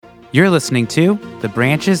You're listening to the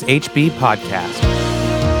Branches HB Podcast.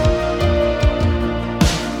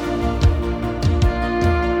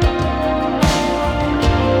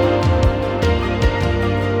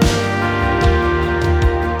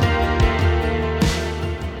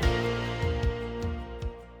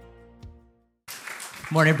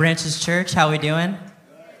 Morning, Branches Church. How we doing?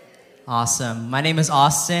 Awesome. My name is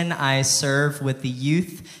Austin. I serve with the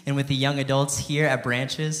youth and with the young adults here at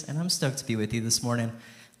Branches, and I'm stoked to be with you this morning.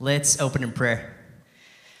 Let's open in prayer.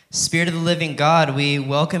 Spirit of the living God, we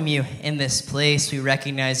welcome you in this place. We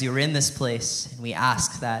recognize you're in this place, and we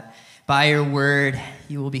ask that by your word,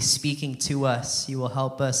 you will be speaking to us. You will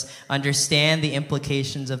help us understand the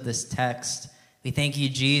implications of this text. We thank you,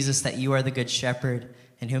 Jesus, that you are the good shepherd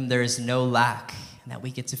in whom there is no lack, and that we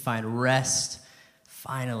get to find rest,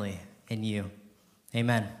 finally, in you.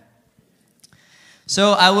 Amen.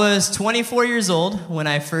 So I was 24 years old when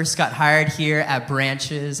I first got hired here at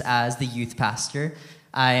Branches as the youth pastor.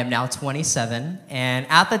 I am now 27, and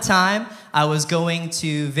at the time, I was going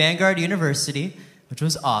to Vanguard University, which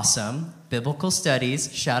was awesome. Biblical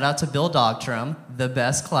studies, shout out to Bill Dogtrum, the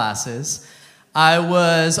best classes. I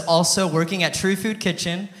was also working at True Food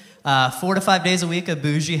Kitchen, 4 to 5 days a week, a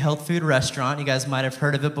bougie health food restaurant. You guys might have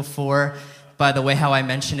heard of it before, by the way how I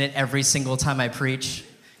mention it every single time I preach,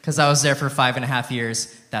 because I was there for 5.5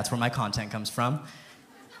 years. That's where my content comes from.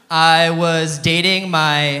 I was dating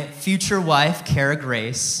my future wife, Kara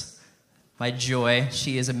Grace, my joy.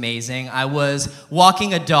 She is amazing. I was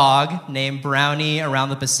walking a dog named Brownie around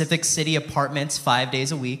the Pacific City apartments 5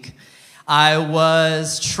 days a week. I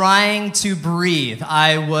was trying to breathe.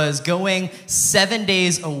 I was going 7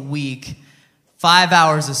 days a week, 5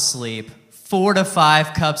 hours of sleep, 4 to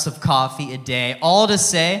 5 cups of coffee a day, all to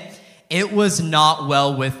say it was not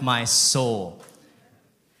well with my soul.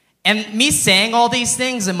 And me saying all these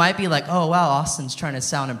things, it might be like, oh, wow, Austin's trying to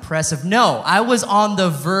sound impressive. No, I was on the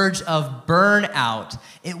verge of burnout.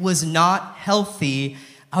 It was not healthy.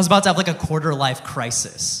 I was about to have like a quarter-life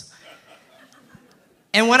crisis.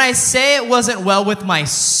 And when I say it wasn't well with my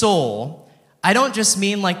soul, I don't just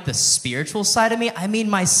mean like the spiritual side of me. I mean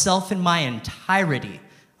myself in my entirety,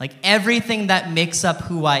 like everything that makes up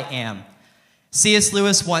who I am. C.S.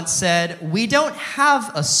 Lewis once said, "We don't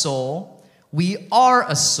have a soul, we are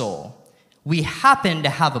a soul. We happen to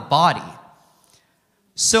have a body."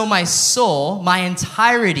 So my soul, my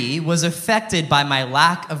entirety, was affected by my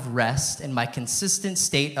lack of rest and my consistent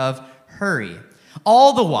state of hurry.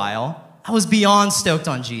 All the while, I was beyond stoked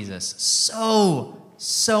on Jesus.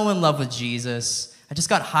 So in love with Jesus. I just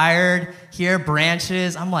got hired here,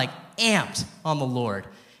 Branches. I'm like amped on the Lord,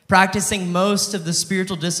 practicing most of the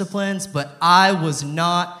spiritual disciplines, but I was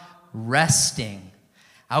not resting.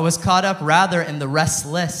 I was caught up rather in the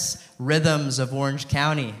restless rhythms of Orange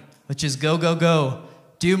County, which is go, go, go,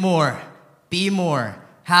 do more, be more,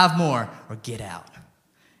 have more, or get out.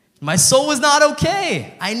 My soul was not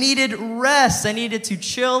okay. I needed rest. I needed to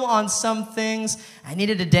chill on some things. I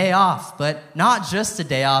needed a day off, but not just a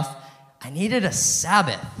day off. I needed a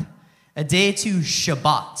Sabbath, a day to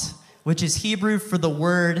Shabbat, which is Hebrew for the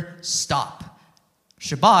word stop.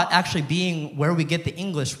 Shabbat actually being where we get the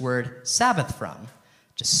English word Sabbath from.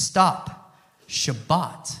 Just stop,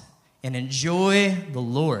 Shabbat, and enjoy the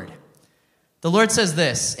Lord. The Lord says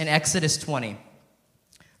this in Exodus 20.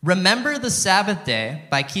 "Remember the Sabbath day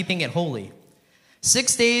by keeping it holy.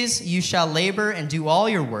 6 days you shall labor and do all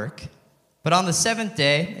your work, but on the seventh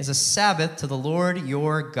day is a Sabbath to the Lord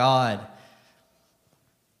your God."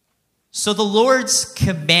 So the Lord's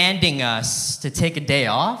commanding us to take a day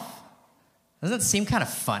off. Doesn't it seem kind of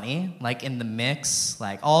funny, like in the mix,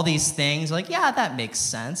 like all these things, like, yeah, that makes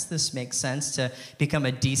sense. This makes sense to become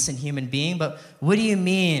a decent human being, but what do you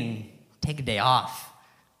mean, take a day off?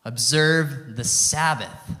 Observe the Sabbath.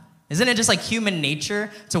 Isn't it just like human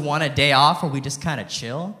nature to want a day off where we just kind of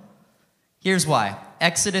chill? Here's why.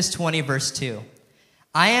 Exodus 20, verse 2.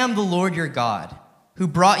 "I am the Lord your God, who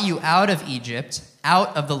brought you out of Egypt,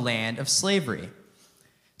 out of the land of slavery."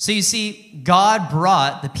 So you see, God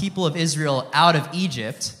brought the people of Israel out of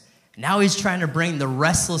Egypt. Now he's trying to bring the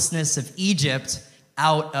restlessness of Egypt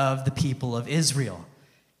out of the people of Israel.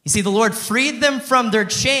 You see, the Lord freed them from their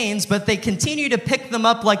chains, but they continue to pick them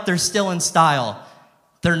up like they're still in style.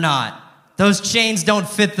 They're not. Those chains don't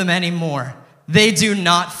fit them anymore. They do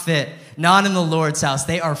not fit. Not in the Lord's house.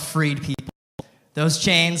 They are freed people. Those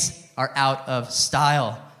chains are out of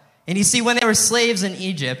style. And you see, when they were slaves in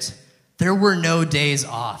Egypt, there were no days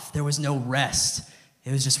off. There was no rest.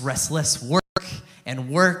 It was just restless work and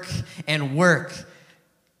work and work.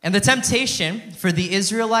 And the temptation for the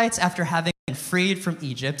Israelites after having been freed from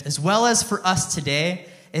Egypt, as well as for us today,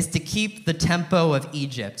 is to keep the tempo of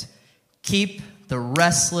Egypt. Keep the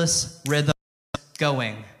restless rhythm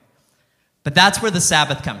going. But that's where the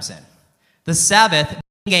Sabbath comes in. The Sabbath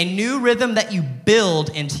being a new rhythm that you build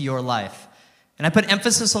into your life. And I put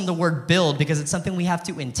emphasis on the word build because it's something we have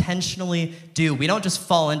to intentionally do. We don't just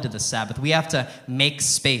fall into the Sabbath. We have to make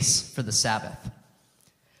space for the Sabbath.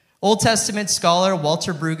 Old Testament scholar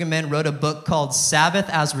Walter Brueggemann wrote a book called Sabbath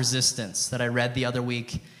as Resistance that I read the other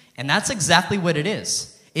week. And that's exactly what it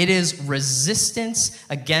is. It is resistance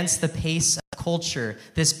against the pace of culture,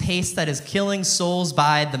 this pace that is killing souls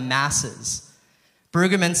by the masses.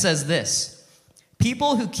 Brueggemann says this: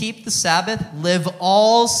 people who keep the Sabbath live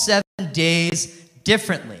all 7 days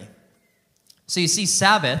differently. So you see,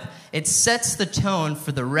 Sabbath, it sets the tone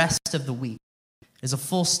for the rest of the week. It is a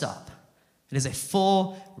full stop. It is a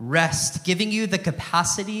full rest, giving you the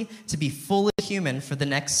capacity to be fully human for the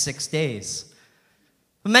next 6 days.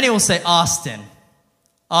 But many will say, Austin.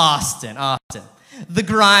 The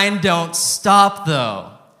grind don't stop,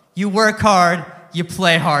 though. You work hard, you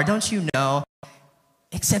play hard. Don't you know?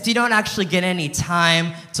 Except you don't actually get any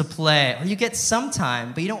time to play. Or you get some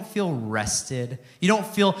time, but you don't feel rested. You don't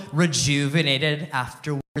feel rejuvenated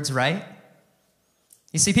afterwards, right?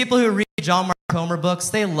 You see, people who read John Mark Comer books,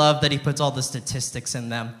 they love that he puts all the statistics in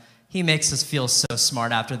them. He makes us feel so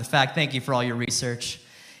smart after the fact. Thank you for all your research.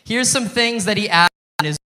 Here's some things that he adds in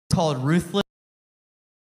his book called Ruthless.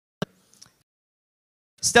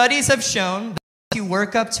 Studies have shown that if you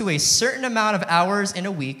work up to a certain amount of hours in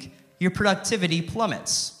a week, your productivity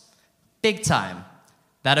plummets. Big time.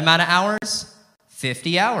 That amount of hours,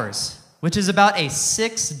 50 hours, which is about a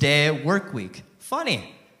 6-day work week.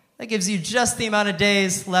 Funny. That gives you just the amount of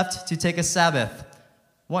days left to take a Sabbath.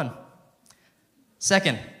 1.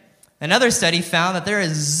 Second, another study found that there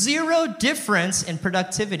is 0 difference in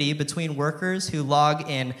productivity between workers who log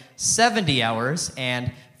in 70 hours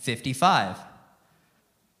and 55.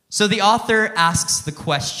 So the author asks the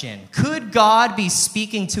question, could God be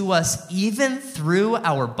speaking to us even through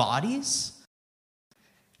our bodies?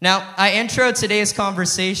 Now, I intro today's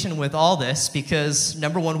conversation with all this because,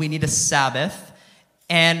 number one, we need a Sabbath.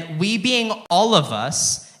 And we being all of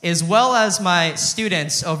us, as well as my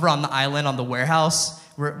students over on the island on the warehouse,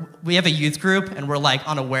 we have a youth group, and we're like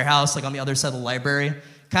on a warehouse, like on the other side of the library.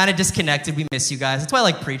 Kind of disconnected. We miss you guys. That's why I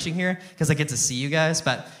like preaching here, because I get to see you guys.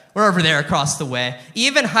 But we're over there across the way.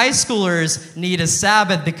 Even high schoolers need a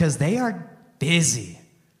Sabbath because they are busy.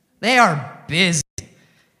 They are busy.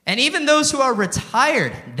 And even those who are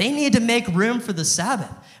retired, they need to make room for the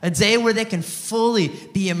Sabbath, a day where they can fully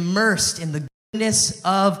be immersed in the goodness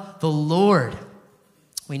of the Lord.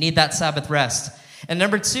 We need that Sabbath rest. And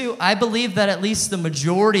number 2, I believe that at least the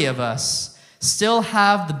majority of us still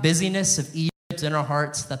have the busyness of Egypt in our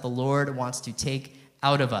hearts that the Lord wants to take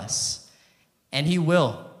out of us. And he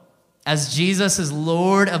will. As Jesus is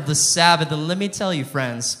Lord of the Sabbath, and let me tell you,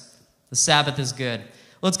 friends, the Sabbath is good.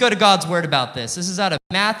 Let's go to God's word about this. This is out of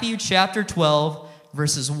Matthew chapter 12,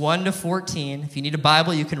 verses 1 to 14. If you need a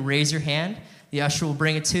Bible, you can raise your hand. The usher will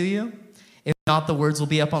bring it to you. If not, the words will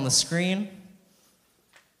be up on the screen.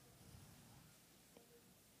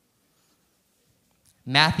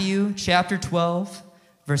 Matthew chapter 12,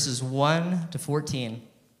 verses 1 to 14.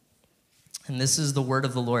 And this is the word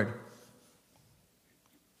of the Lord.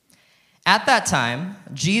 At that time,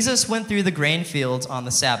 Jesus went through the grain fields on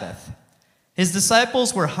the Sabbath. His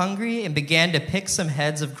disciples were hungry and began to pick some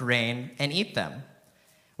heads of grain and eat them.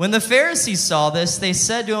 When the Pharisees saw this, they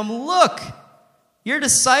said to him, "Look, your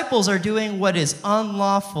disciples are doing what is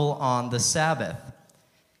unlawful on the Sabbath."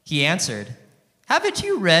 He answered, "Haven't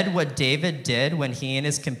you read what David did when he and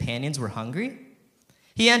his companions were hungry?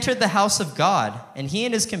 He entered the house of God, and he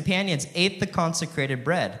and his companions ate the consecrated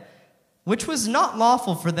bread, which was not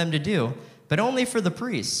lawful for them to do, but only for the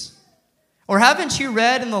priests. Or haven't you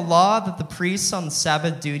read in the law that the priests on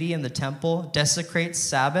Sabbath duty in the temple desecrate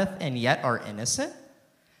Sabbath and yet are innocent?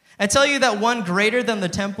 I tell you that one greater than the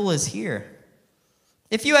temple is here.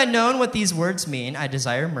 If you had known what these words mean, 'I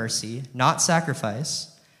desire mercy, not sacrifice,'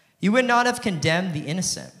 you would not have condemned the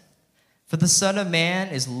innocent. For the Son of Man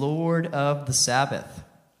is Lord of the Sabbath."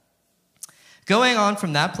 Going on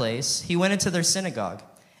from that place, he went into their synagogue,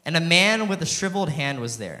 and a man with a shriveled hand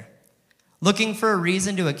was there. Looking for a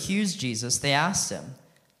reason to accuse Jesus, they asked him,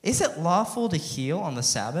 "Is it lawful to heal on the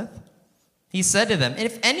Sabbath?" He said to them,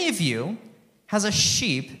 "If any of you has a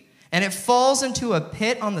sheep and it falls into a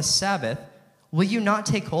pit on the Sabbath, will you not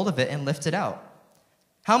take hold of it and lift it out?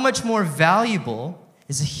 How much more valuable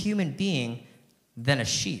is a human being than a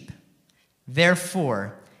sheep?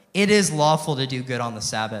 Therefore, it is lawful to do good on the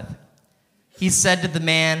Sabbath." He said to the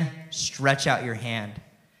man, "Stretch out your hand."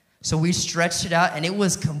 So we stretched it out, and it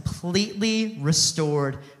was completely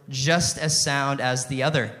restored, just as sound as the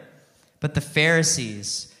other. But the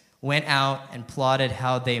Pharisees went out and plotted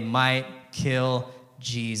how they might kill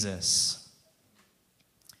Jesus.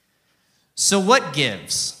 So what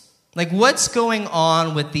gives? Like, what's going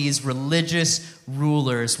on with these religious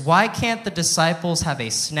rulers? Why can't the disciples have a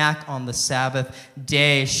snack on the Sabbath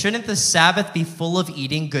day? Shouldn't the Sabbath be full of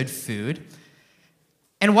eating good food?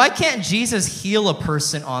 And why can't Jesus heal a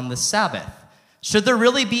person on the Sabbath? Should there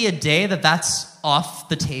really be a day that's off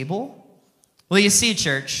the table? Well, you see,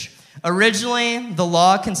 church, originally the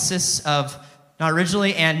law consists of, not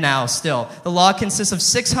originally and now still, the law consists of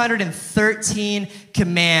 613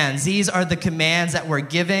 commands. These are the commands that were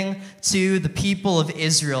given to the people of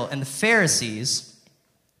Israel. And the Pharisees,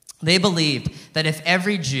 they believed that if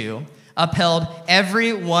every Jew upheld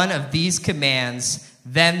every one of these commands,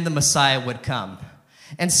 then the Messiah would come.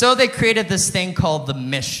 And so they created this thing called the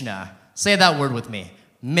Mishnah. Say that word with me,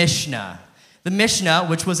 Mishnah. The Mishnah,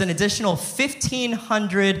 which was an additional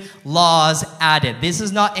 1,500 laws added. This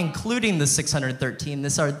is not including the 613.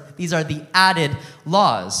 These are the added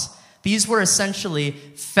laws. These were essentially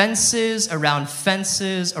fences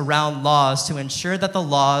around laws to ensure that the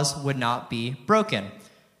laws would not be broken,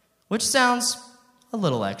 which sounds a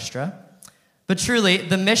little extra. But truly,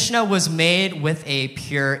 the Mishnah was made with a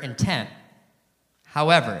pure intent.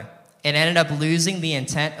 However, it ended up losing the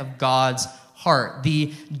intent of God's heart.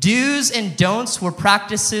 The do's and don'ts were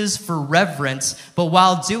practices for reverence, but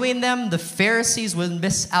while doing them, the Pharisees would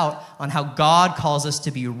miss out on how God calls us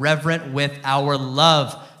to be reverent with our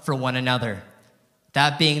love for one another.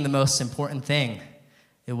 That being the most important thing.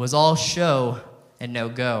 It was all show and no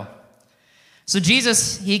go. So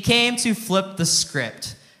Jesus, he came to flip the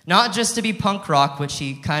script. Not just to be punk rock, which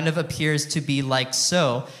he kind of appears to be like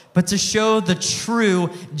so, but to show the true,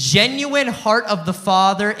 genuine heart of the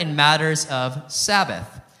Father in matters of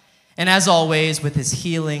Sabbath. And as always, with his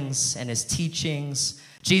healings and his teachings,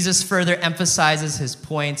 Jesus further emphasizes his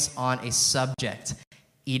points on a subject: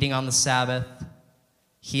 eating on the Sabbath,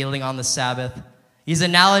 healing on the Sabbath. These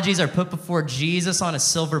analogies are put before Jesus on a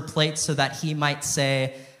silver plate so that he might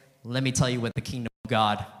say, "Let me tell you what the kingdom of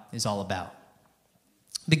God is all about."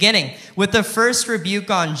 Beginning with the first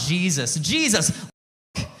rebuke on Jesus. Jesus,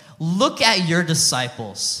 look at your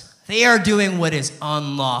disciples. They are doing what is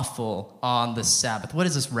unlawful on the Sabbath. What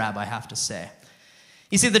does this rabbi have to say?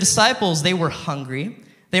 You see, the disciples, they were hungry.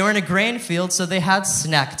 They were in a grain field, so they had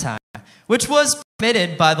snack time, which was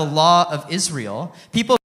permitted by the law of Israel.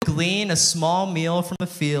 People glean a small meal from a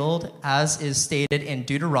field, as is stated in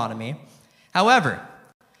Deuteronomy. However,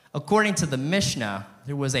 according to the Mishnah,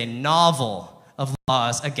 there was a novel of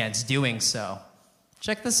laws against doing so.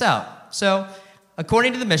 Check this out. So,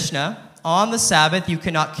 according to the Mishnah, on the Sabbath, you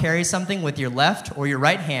cannot carry something with your left or your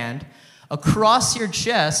right hand across your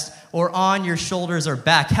chest or on your shoulders or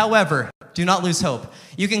back. However, do not lose hope.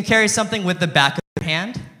 You can carry something with the back of your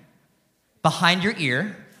hand, behind your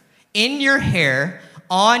ear, in your hair,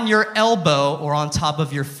 on your elbow, or on top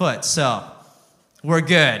of your foot. So, we're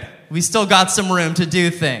good. We still got some room to do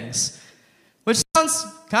things. Which sounds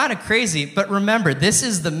kind of crazy, but remember, this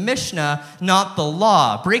is the Mishnah, not the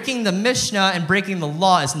law. Breaking the Mishnah and breaking the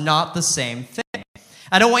law is not the same thing.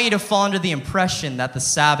 I don't want you to fall under the impression that the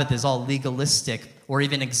Sabbath is all legalistic or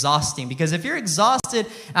even exhausting, because if you're exhausted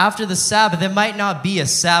after the Sabbath, it might not be a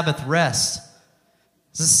Sabbath rest.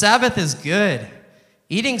 The Sabbath is good.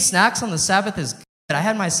 Eating snacks on the Sabbath is good. I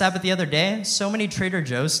had my Sabbath the other day. So many Trader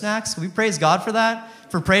Joe's snacks. Can we praise God for that?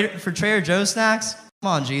 For Trader Joe's snacks?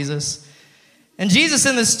 Come on, Jesus. And Jesus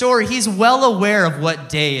in this story, he's well aware of what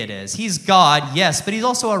day it is. He's God, yes, but he's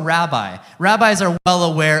also a rabbi. Rabbis are well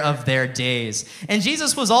aware of their days. And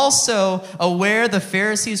Jesus was also aware the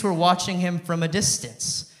Pharisees were watching him from a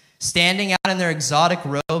distance, standing out in their exotic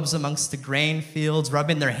robes amongst the grain fields,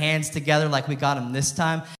 rubbing their hands together like we got them this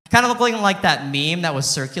time. Kind of looking like that meme that was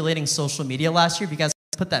circulating social media last year. If you guys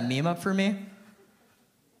put that meme up for me.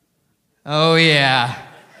 Oh, yeah.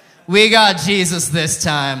 We got Jesus this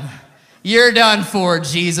time. You're done for,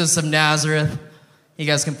 Jesus of Nazareth. You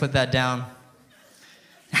guys can put that down.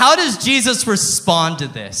 How does Jesus respond to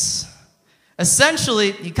this?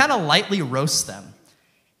 Essentially, he kind of lightly roasts them.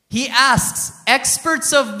 He asks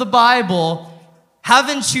experts of the Bible,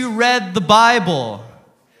 haven't you read the Bible?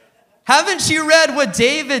 Haven't you read what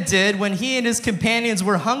David did when he and his companions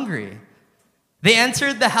were hungry? They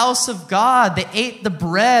entered the house of God. They ate the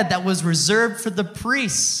bread that was reserved for the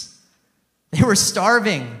priests. They were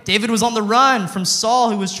starving. David was on the run from Saul,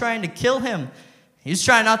 who was trying to kill him. He was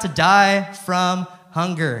trying not to die from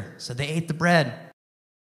hunger, so they ate the bread.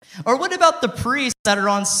 Or what about the priests that are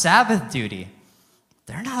on Sabbath duty?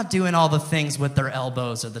 they're not doing all the things with their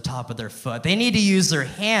elbows or the top of their foot. They need to use their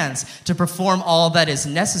hands to perform all that is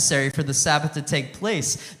necessary for the Sabbath to take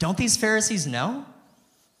place. Don't these Pharisees know?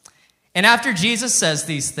 And after Jesus says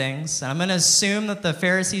these things, and I'm going to assume that the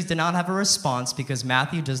Pharisees did not have a response because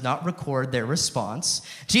Matthew does not record their response.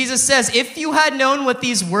 Jesus says, if you had known what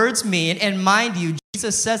these words mean, and mind you,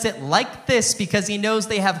 Jesus says it like this because he knows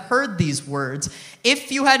they have heard these words.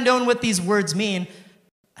 If you had known what these words mean,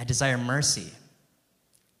 I desire mercy,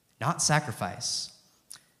 not sacrifice,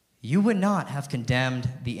 you would not have condemned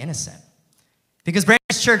the innocent. Because,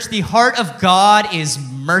 Branches Church, the heart of God is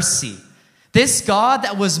mercy. This God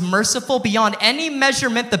that was merciful beyond any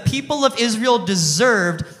measurement the people of Israel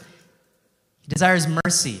deserved, he desires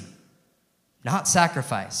mercy, not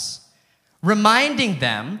sacrifice, reminding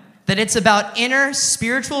them that it's about inner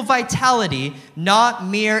spiritual vitality, not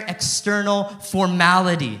mere external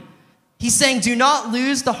formality. He's saying, do not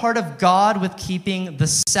lose the heart of God with keeping the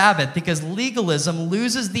Sabbath, because legalism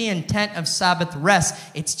loses the intent of Sabbath rest.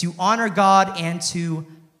 It's to honor God and to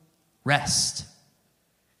rest.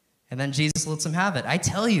 And then Jesus lets them have it. I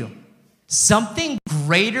tell you, something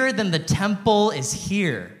greater than the temple is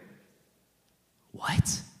here.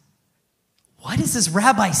 What? What is this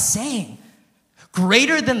rabbi saying?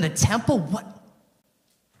 Greater than the temple? What?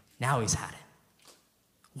 Now he's had it.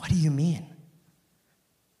 What do you mean?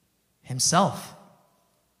 Himself.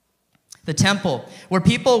 The temple, where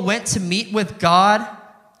people went to meet with God,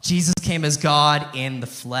 Jesus came as God in the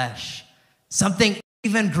flesh. Something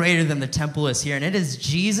even greater than the temple is here, and it is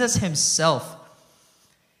Jesus himself.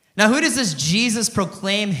 Now, who does this Jesus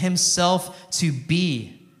proclaim himself to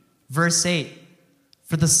be? Verse 8,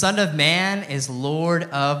 for the Son of Man is Lord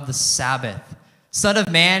of the Sabbath. Son of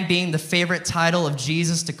Man being the favorite title of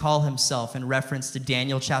Jesus to call himself in reference to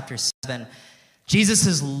Daniel chapter 7. Jesus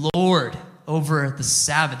is Lord over the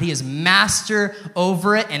Sabbath. He is master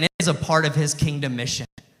over it, and it is a part of his kingdom mission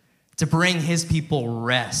to bring his people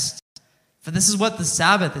rest. For this is what the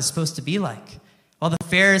Sabbath is supposed to be like. While the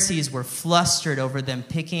Pharisees were flustered over them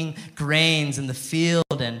picking grains in the field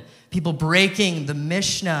and people breaking the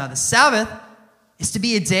Mishnah, the Sabbath is to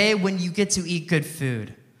be a day when you get to eat good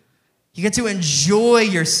food. You get to enjoy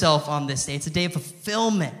yourself on this day. It's a day of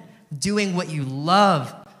fulfillment, doing what you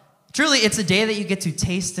love. Truly, it's a day that you get to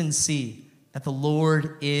taste and see that the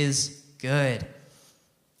Lord is good.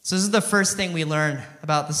 So this is the first thing we learn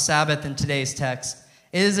about the Sabbath in today's text.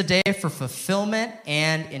 It is a day for fulfillment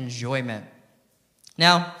and enjoyment.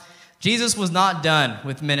 Now, Jesus was not done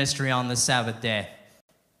with ministry on the Sabbath day.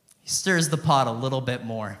 He stirs the pot a little bit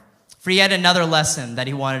more, for he had another lesson that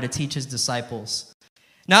he wanted to teach his disciples.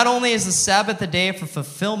 Not only is the Sabbath a day for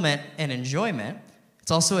fulfillment and enjoyment,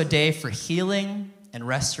 it's also a day for healing and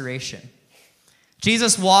restoration.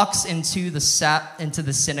 Jesus walks into the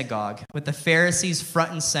synagogue with the Pharisees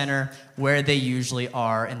front and center where they usually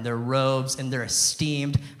are in their robes, in their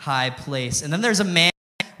esteemed high place. And then there's a man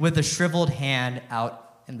with a shriveled hand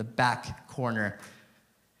out in the back corner.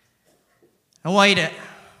 I want you to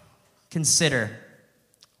consider,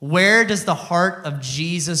 where does the heart of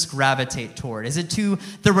Jesus gravitate toward? Is it to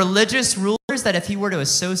the religious rulers that if he were to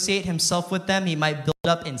associate himself with them, he might build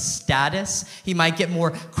up in status, he might get more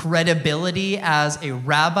credibility as a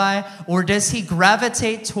rabbi? Or does he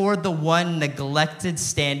gravitate toward the one neglected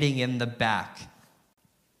standing in the back?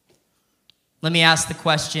 Let me ask the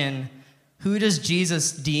question, who does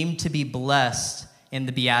Jesus deem to be blessed in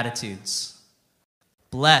the Beatitudes?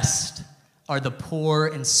 Blessed are the poor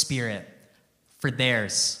in spirit, for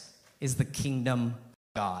theirs is the kingdom of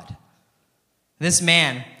God. This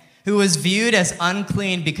man who was viewed as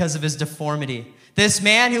unclean because of his deformity, this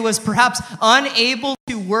man who was perhaps unable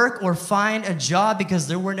to work or find a job because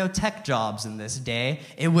there were no tech jobs in this day,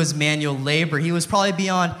 it was manual labor. He was probably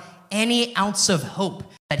beyond any ounce of hope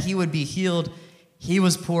that he would be healed. He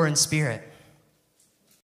was poor in spirit.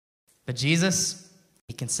 But Jesus,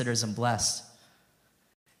 he considers him blessed.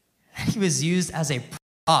 He was used as a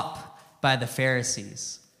prop by the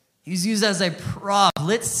Pharisees. He's used as a prop.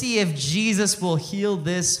 Let's see if Jesus will heal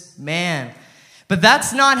this man. But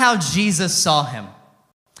that's not how Jesus saw him.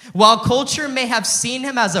 While culture may have seen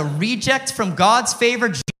him as a reject from God's favor,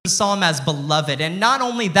 Jesus saw him as beloved. And not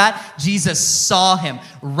only that, Jesus saw him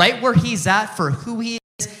right where he's at for who he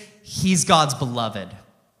is. He's God's beloved.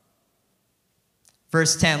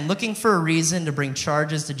 Verse 10, looking for a reason to bring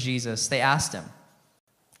charges to Jesus, they asked him,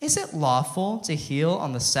 is it lawful to heal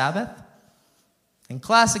on the Sabbath? In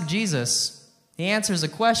classic Jesus, he answers a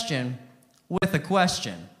question with a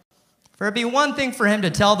question. For it'd be one thing for him to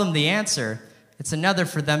tell them the answer, it's another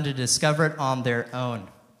for them to discover it on their own.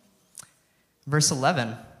 Verse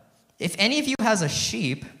 11, if any of you has a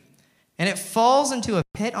sheep and it falls into a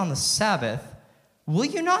pit on the Sabbath, will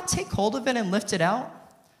you not take hold of it and lift it out?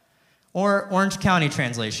 Or Orange County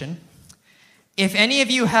translation, if any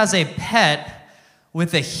of you has a pet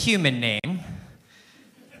with a human name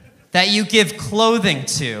that you give clothing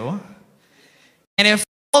to, and it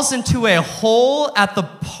falls into a hole at the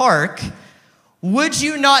park, would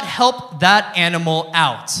you not help that animal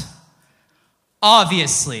out?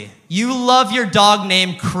 Obviously, you love your dog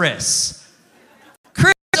named Chris.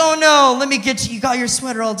 Chris, oh no, let me get you. You got your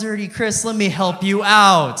sweater all dirty, Chris. Let me help you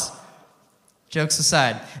out. Jokes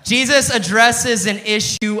aside, Jesus addresses an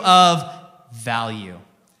issue of value.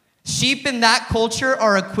 Sheep in that culture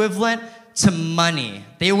are equivalent to money.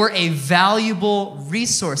 They were a valuable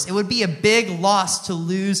resource. It would be a big loss to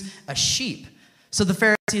lose a sheep. So the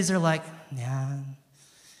Pharisees are like, yeah,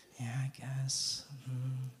 I guess.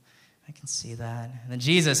 I can see that. And then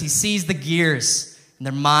Jesus, he sees the gears and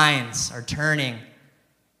their minds are turning.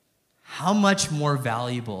 How much more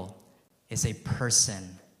valuable is a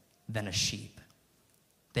person than a sheep?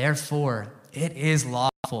 Therefore, it is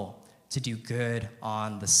lawful to do good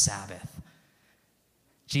on the Sabbath.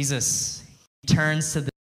 Jesus, he turns to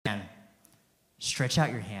the man, stretch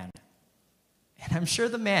out your hand. And I'm sure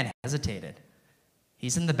the man hesitated.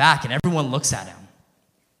 He's in the back and everyone looks at him.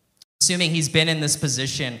 Assuming he's been in this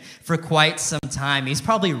position for quite some time, he's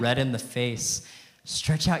probably red in the face.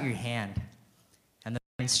 Stretch out your hand. And the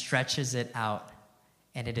man stretches it out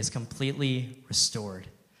and it is completely restored.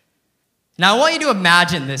 Now, I want you to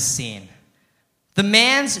imagine this scene. The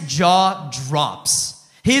man's jaw drops.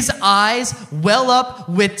 His eyes well up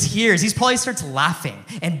with tears. He probably starts laughing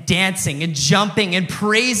and dancing and jumping and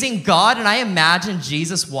praising God. And I imagine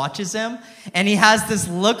Jesus watches him and he has this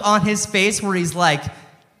look on his face where he's like,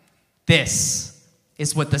 this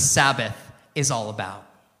is what the Sabbath is all about.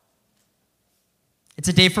 It's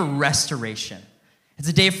a day for restoration. It's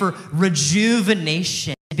a day for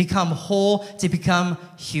rejuvenation, to become whole, to become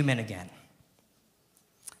human again.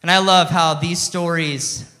 And I love how these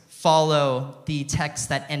stories follow the text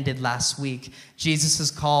that ended last week. Jesus'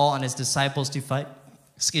 call on his disciples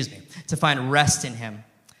to find rest in him.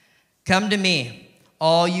 Come to me,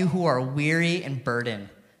 all you who are weary and burdened,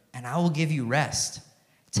 and I will give you rest.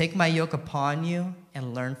 Take my yoke upon you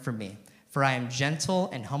and learn from me, for I am gentle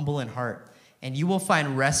and humble in heart, and you will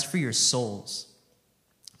find rest for your souls.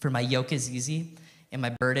 For my yoke is easy and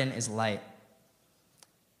my burden is light.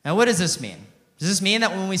 Now, what does this mean? Does this mean that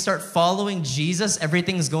when we start following Jesus,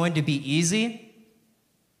 everything's going to be easy?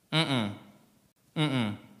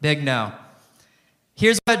 Big no.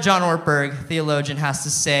 Here's what John Ortberg, theologian, has to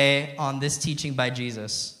say on this teaching by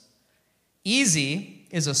Jesus. Easy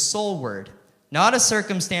is a soul word, not a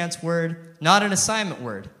circumstance word, not an assignment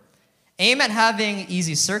word. Aim at having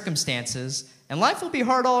easy circumstances, and life will be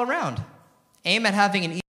hard all around. Aim at having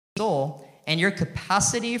an easy soul, and your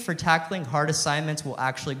capacity for tackling hard assignments will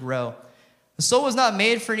actually grow. The soul was not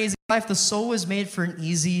made for an easy life. The soul was made for an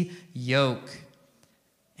easy yoke.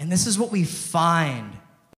 And this is what we find: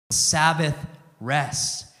 Sabbath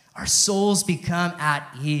rest. Our souls become at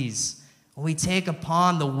ease when we take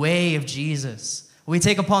upon the way of Jesus. When we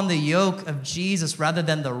take upon the yoke of Jesus rather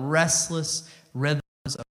than the restless rhythms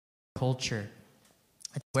of culture.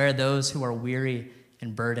 It's where those who are weary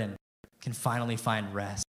and burdened can finally find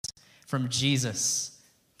rest from Jesus,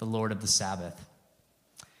 the Lord of the Sabbath.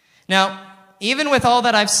 Now, even with all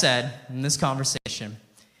that I've said in this conversation,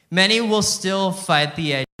 many will still fight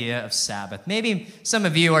the idea of Sabbath. Maybe some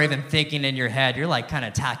of you are even thinking in your head, you're like kind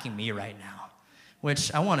of attacking me right now,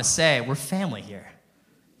 which I want to say, we're family here.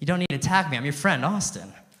 You don't need to attack me. I'm your friend,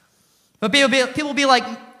 Austin. But people will be like,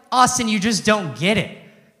 Austin, you just don't get it.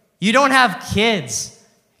 You don't have kids.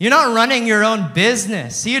 You're not running your own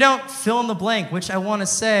business. You don't fill in the blank, which I want to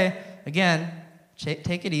say, again,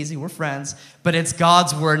 take it easy, we're friends. But it's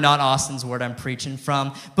God's word, not Austin's word I'm preaching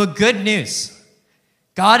from. But good news,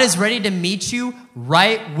 God is ready to meet you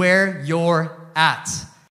right where you're at.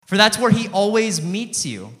 For that's where he always meets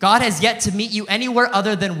you. God has yet to meet you anywhere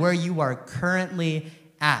other than where you are currently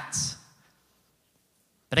at.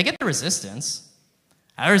 But I get the resistance.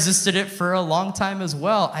 I resisted it for a long time as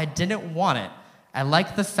well. I didn't want it. I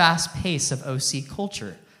like the fast pace of OC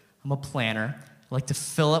culture. I'm a planner. I like to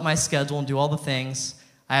fill up my schedule and do all the things.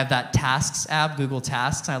 I have that Tasks app, Google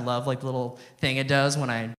Tasks. I love like the little thing it does when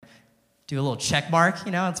I do a little check mark.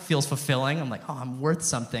 You know, it feels fulfilling. I'm like, oh, I'm worth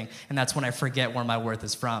something. And that's when I forget where my worth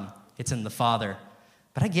is from. It's in the Father.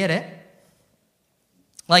 But I get it.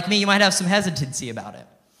 Like me, you might have some hesitancy about it.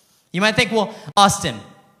 You might think, well, Austin,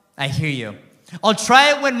 I hear you. I'll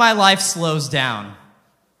try it when my life slows down.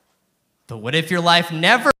 But what if your life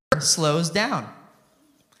never slows down?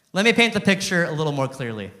 Let me paint the picture a little more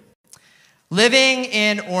clearly. Living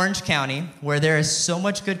in Orange County, where there is so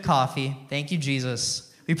much good coffee, thank you,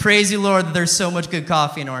 Jesus. We praise you, Lord, that there's so much good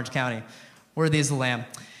coffee in Orange County. Worthy is the Lamb.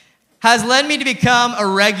 Has led me to become a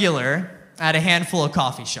regular at a handful of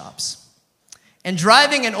coffee shops. And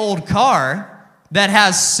driving an old car that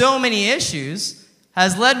has so many issues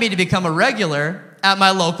has led me to become a regular at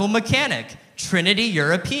my local mechanic, Trinity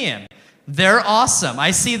European. They're awesome.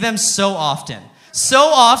 I see them so often. So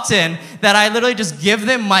often that I literally just give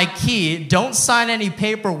them my key, don't sign any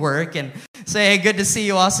paperwork, and say, hey, good to see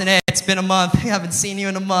you, Austin. Hey, it's been a month. I haven't seen you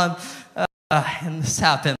in a month. And this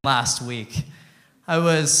happened last week. I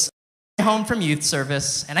was home from youth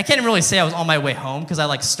service, and I can't even really say I was on my way home because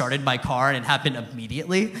I started my car and it happened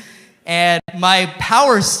immediately. And my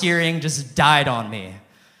power steering just died on me.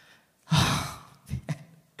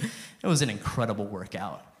 It was an incredible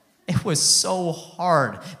workout. It was so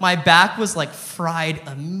hard. My back was fried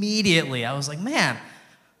immediately. I was like, man,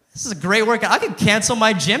 this is a great workout. I could cancel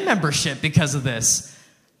my gym membership because of this.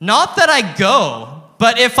 Not that I go,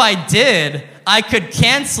 but if I did, I could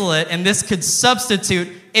cancel it and this could substitute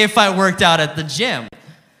if I worked out at the gym.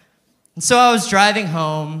 And so I was driving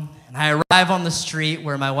home and I arrive on the street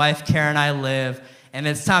where my wife Karen and I live, and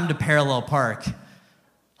it's time to parallel park.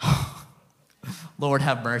 Lord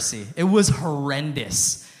have mercy. It was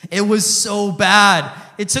horrendous. It was so bad.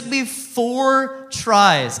 It took me 4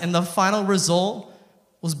 tries, and the final result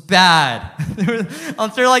was bad.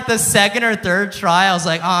 After the second or third try, I was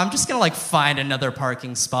like, oh, I'm just going to find another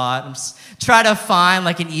parking spot. I'm just try to find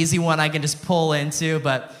an easy one I can just pull into,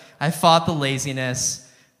 but I fought the laziness.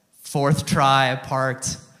 4th try, I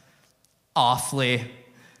parked awfully.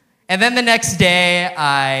 And then the next day,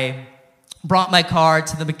 I brought my car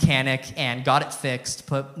to the mechanic and got it fixed,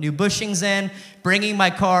 put new bushings in, bringing my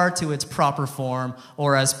car to its proper form,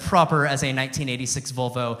 or as proper as a 1986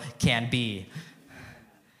 Volvo can be.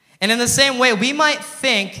 And in the same way, we might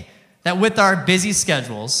think that with our busy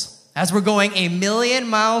schedules, as we're going 1,000,000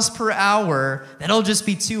 miles per hour, that'll just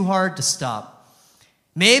be too hard to stop.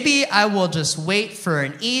 Maybe I will just wait for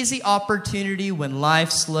an easy opportunity when life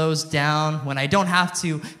slows down, when I don't have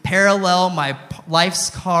to parallel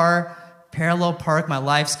park my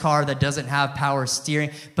life's car that doesn't have power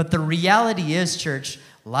steering. But the reality is, church,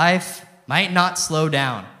 life might not slow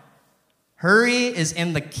down. Hurry is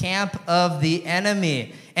in the camp of the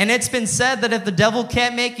enemy. And it's been said that if the devil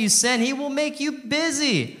can't make you sin, he will make you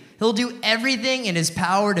busy. He'll do everything in his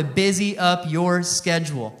power to busy up your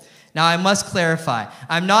schedule. Now, I must clarify.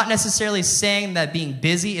 I'm not necessarily saying that being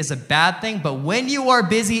busy is a bad thing, but when you are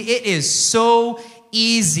busy, it is so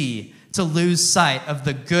easy to lose sight of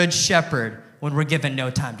the good shepherd when we're given no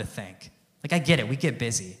time to think. I get it, we get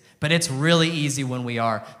busy, but it's really easy when we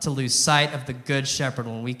are to lose sight of the good shepherd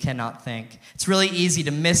when we cannot think. It's really easy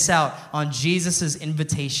to miss out on Jesus'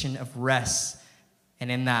 invitation of rest, and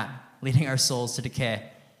in that, leading our souls to decay.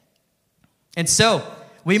 And so,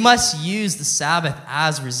 we must use the Sabbath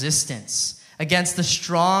as resistance against the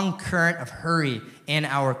strong current of hurry in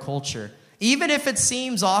our culture, even if it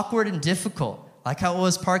seems awkward and difficult. Like how it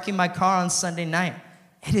was parking my car on Sunday night.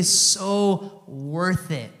 It is so worth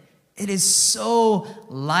it. It is so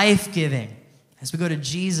life-giving as we go to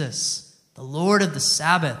Jesus, the Lord of the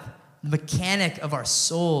Sabbath, the mechanic of our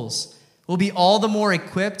souls. We'll be all the more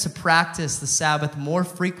equipped to practice the Sabbath more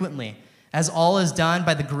frequently, as all is done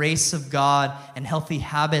by the grace of God and healthy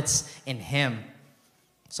habits in Him.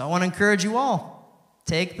 So I want to encourage you all,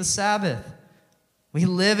 take the Sabbath. We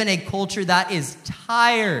live in a culture that is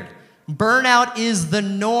tired. Burnout is the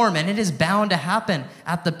norm, and it is bound to happen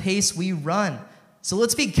at the pace we run. So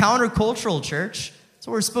let's be countercultural, church. That's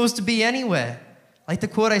what we're supposed to be anyway. Like the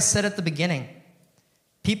quote I said at the beginning,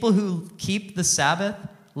 people who keep the Sabbath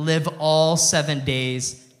live all 7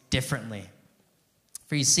 days differently.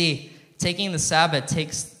 For you see, taking the Sabbath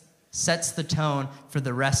sets the tone for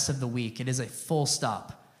the rest of the week. It is a full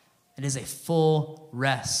stop. It is a full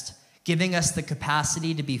rest, giving us the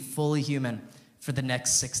capacity to be fully human for the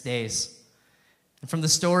next 6 days. And from the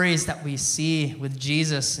stories that we see with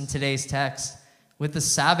Jesus in today's text, with the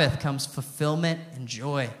Sabbath comes fulfillment and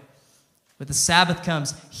joy. With the Sabbath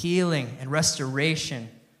comes healing and restoration.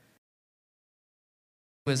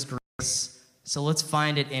 It was grace, so let's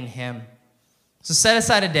find it in Him. So set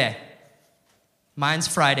aside a day. Mine's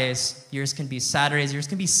Fridays, yours can be Saturdays, yours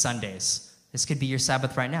can be Sundays. This could be your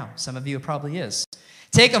Sabbath right now. Some of you it probably is.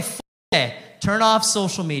 Take a full day, turn off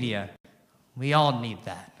social media. We all need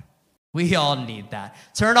that. We all need that.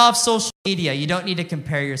 Turn off social media. You don't need to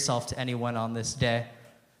compare yourself to anyone on this day.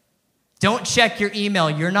 Don't check your email.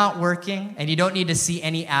 You're not working, and you don't need to see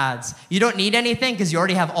any ads. You don't need anything because you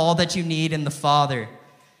already have all that you need in the Father.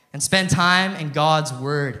 And spend time in God's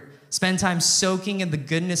Word. Spend time soaking in the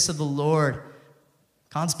goodness of the Lord,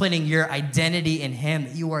 contemplating your identity in him,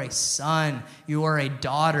 that you are a son, you are a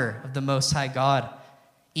daughter of the Most High God.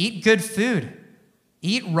 Eat good food.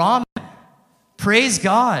 Eat ramen. Praise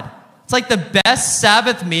God. It's like the best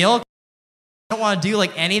Sabbath meal. You don't want to do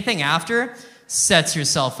like anything after, sets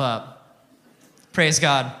yourself up. Praise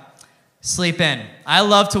God. Sleep in. I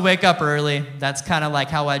love to wake up early. That's kind of like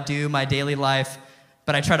how I do my daily life,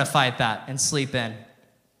 but I try to fight that and sleep in.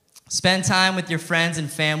 Spend time with your friends and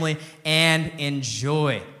family and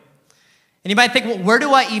enjoy. And you might think, well, where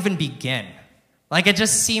do I even begin? Like, it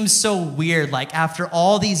just seems so weird, like after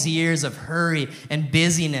all these years of hurry and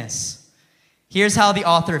busyness. Here's how the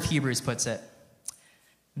author of Hebrews puts it.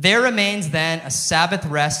 There remains then a Sabbath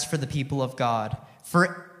rest for the people of God.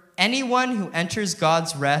 For anyone who enters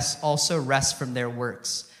God's rest also rests from their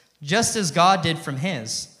works, just as God did from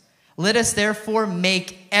his. Let us therefore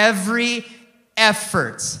make every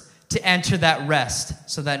effort to enter that rest,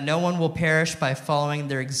 so that no one will perish by following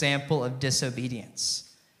their example of disobedience.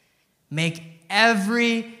 Make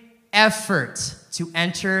every effort to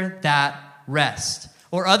enter that rest.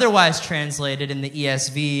 Or otherwise translated in the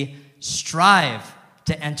ESV, strive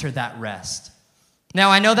to enter that rest. Now,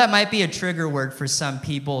 I know that might be a trigger word for some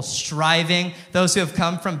people, striving, those who have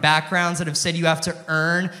come from backgrounds that have said you have to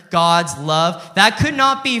earn God's love. That could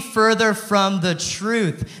not be further from the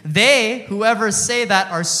truth. They, whoever say that,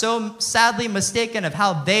 are so sadly mistaken of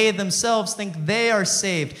how they themselves think they are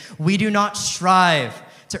saved. We do not strive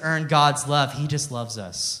to earn God's love. He just loves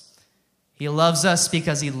us. He loves us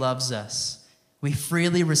because he loves us. We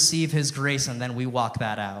freely receive his grace and then we walk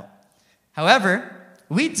that out. However,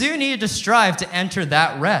 we do need to strive to enter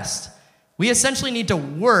that rest. We essentially need to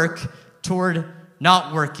work toward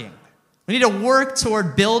not working. We need to work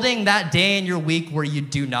toward building that day in your week where you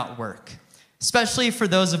do not work, especially for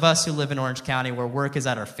those of us who live in Orange County where work is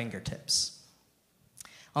at our fingertips.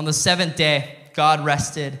 On the seventh day, God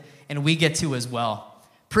rested, and we get to as well.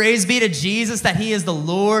 Praise be to Jesus that he is the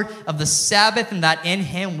Lord of the Sabbath and that in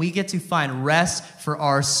him we get to find rest for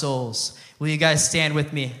our souls. Will you guys stand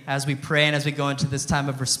with me as we pray and as we go into this time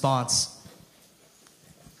of response?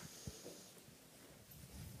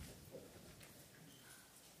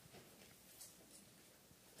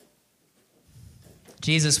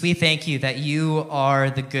 Jesus, we thank you that you are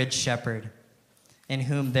the good shepherd in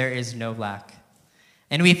whom there is no lack.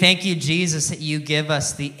 And we thank you, Jesus, that you give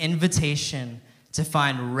us the invitation to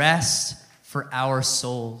find rest for our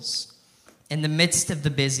souls in the midst of the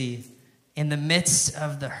busy, in the midst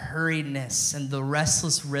of the hurriedness and the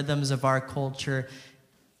restless rhythms of our culture.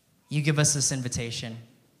 You give us this invitation.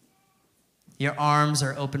 Your arms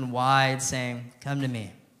are open wide, saying, come to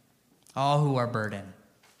me, all who are burdened,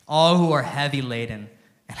 all who are heavy laden,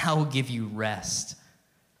 and I will give you rest.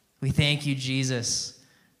 We thank you, Jesus,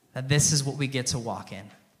 that this is what we get to walk in.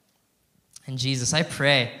 And Jesus, I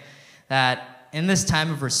pray that in this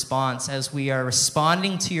time of response, as we are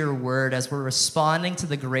responding to your word, as we're responding to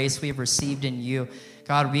the grace we have received in you,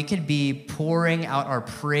 God, we could be pouring out our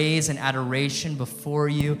praise and adoration before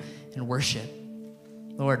you in worship.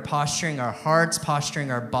 Lord, posturing our hearts, posturing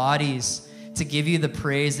our bodies to give you the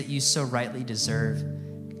praise that you so rightly deserve.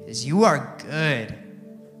 Because you are good.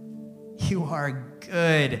 You are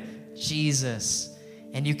good, Jesus,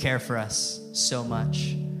 and you care for us so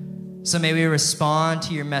much. So may we respond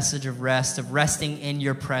to your message of rest, of resting in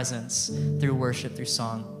your presence through worship, through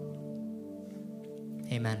song.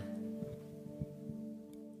 Amen.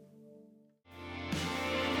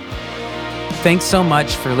 Thanks so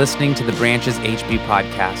much for listening to the Branches HB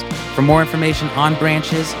podcast. For more information on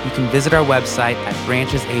Branches, you can visit our website at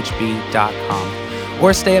brancheshb.com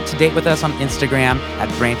or stay up to date with us on Instagram at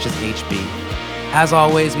brancheshb. As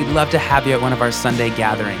always, we'd love to have you at one of our Sunday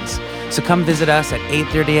gatherings. So come visit us at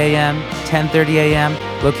 8:30 a.m., 10:30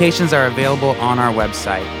 a.m. Locations are available on our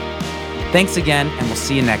website. Thanks again, and we'll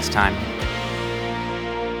see you next time.